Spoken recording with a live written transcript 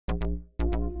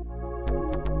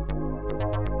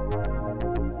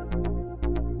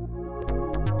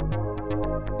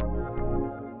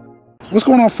What's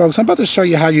going on, folks? I'm about to show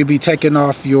you how you'll be taking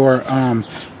off your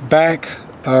back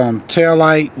tail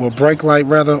light, or brake light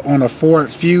rather, on a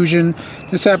Ford Fusion.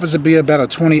 This happens to be about a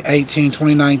 2018,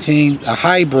 2019, a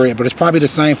hybrid, but it's probably the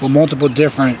same for multiple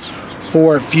different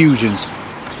Ford Fusions.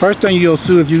 First thing you'll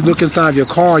see, if you look inside your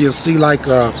car, you'll see like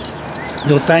a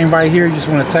little thing right here. You just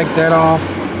want to take that off.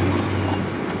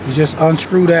 You just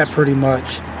unscrew that pretty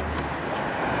much.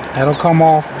 That'll come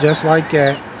off just like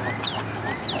that.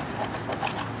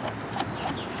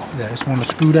 Yeah, just want to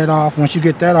screw that off. Once you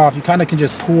get that off, you kind of can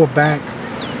just pull back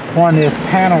on this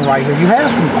panel right here. You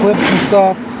have some clips and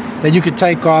stuff that you could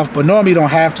take off, but normally you don't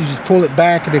have to. Just pull it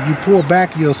back, and if you pull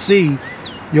back, you'll see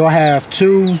you'll have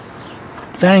two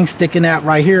things sticking out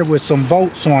right here with some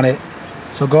bolts on it.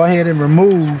 So go ahead and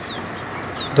remove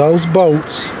those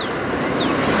bolts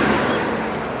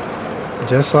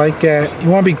just like that. You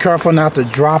want to be careful not to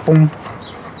drop them.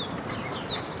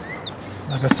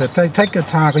 Like I said, take your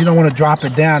time, because you don't want to drop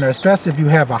it down there, especially if you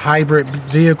have a hybrid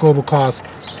vehicle, because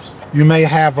you may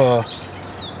have a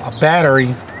battery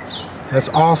that's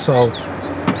also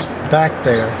back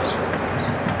there.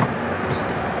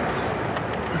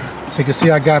 So you can see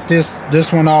I got this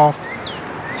one off.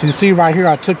 So you see right here,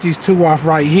 I took these two off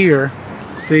right here.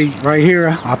 See right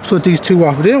here, I put these two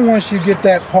off. Then once you get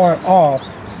that part off,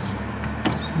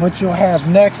 what you'll have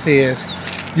next is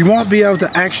you won't be able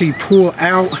to actually pull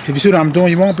out. If you see what I'm doing,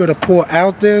 you won't be able to pull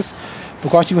out this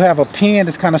because you have a pin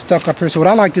that's kind of stuck up here. So what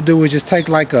I like to do is just take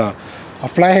like a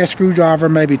flathead screwdriver,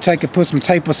 maybe take it, put some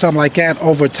tape or something like that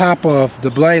over top of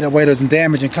the blade, that way it doesn't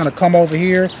damage, and kind of come over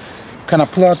here, kind of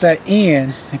pull out that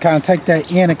end, and kind of take that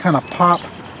end and kind of pop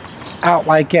out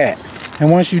like that.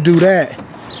 And once you do that,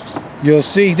 you'll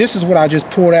see this is what I just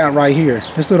pulled out right here.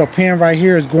 This little pin right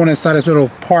here is going inside this little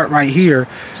part right here.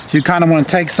 So you kind of want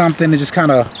to take something and just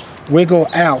kind of wiggle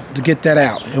out to get that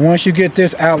out. And once you get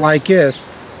this out like this,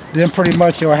 then pretty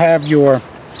much you'll have your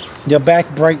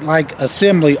back brake light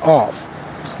assembly off.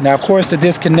 Now, of course, to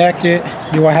disconnect it,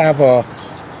 you will have a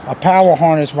power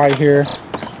harness right here,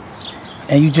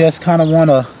 and you just kind of want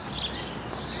to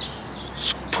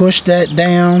push that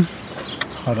down.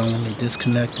 Hold on, let me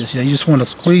disconnect this. Yeah, you just want to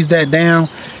squeeze that down,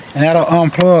 and that'll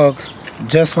unplug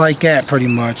just like that. Pretty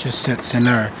much it sits in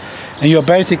there, and you'll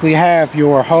basically have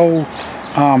your whole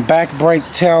back brake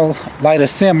tail light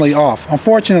assembly off.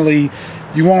 Unfortunately,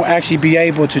 you won't actually be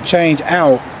able to change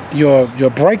out your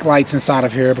brake lights inside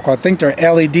of here, because I think they're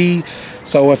LED.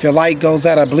 So if your light goes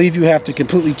out, I believe you have to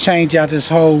completely change out this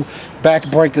whole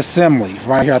back brake assembly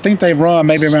right here. I think they run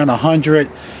maybe around 100,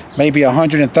 maybe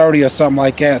 130 or something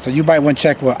like that. So you might want to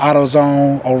check with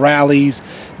AutoZone, O'Reilly's,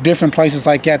 different places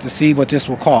like that to see what this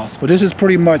will cost. But this is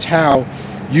pretty much how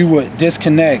you would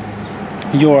disconnect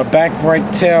your back brake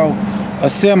tail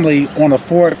assembly on a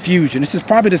Ford Fusion. This is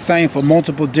probably the same for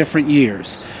multiple different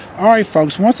years. All right,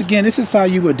 folks, once again, this is how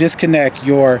you would disconnect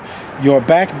your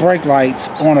back brake lights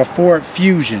on a Ford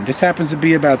Fusion. This happens to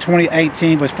be about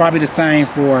 2018, but it's probably the same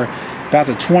for about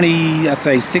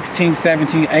the 16,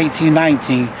 17, 18,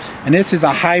 19. And this is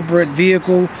a hybrid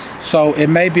vehicle, so it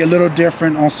may be a little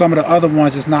different on some of the other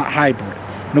ones. It's not hybrid.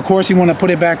 And of course, you want to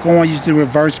put it back on, use the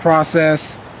reverse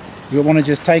process. You want to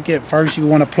just take it first, you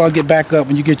want to plug it back up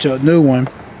when you get your new one.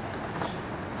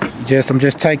 I'm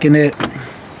just taking it,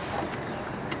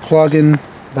 plugging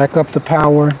back up the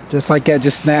power, just like that,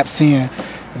 just snaps in.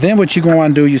 Then what you're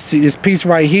going to do, you see this piece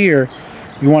right here,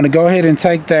 you want to go ahead and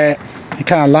take that and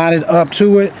kind of line it up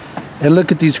to it, and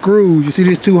look at these screws. You see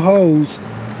these two holes?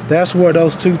 That's where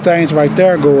those two things right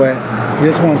there go at. You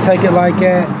just want to take it like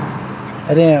that,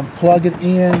 and then plug it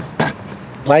in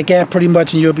like that pretty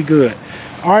much, and you'll be good.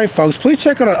 All right, folks, please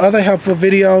check out our other helpful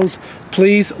videos.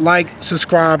 Please like,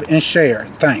 subscribe, and share.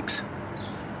 Thanks.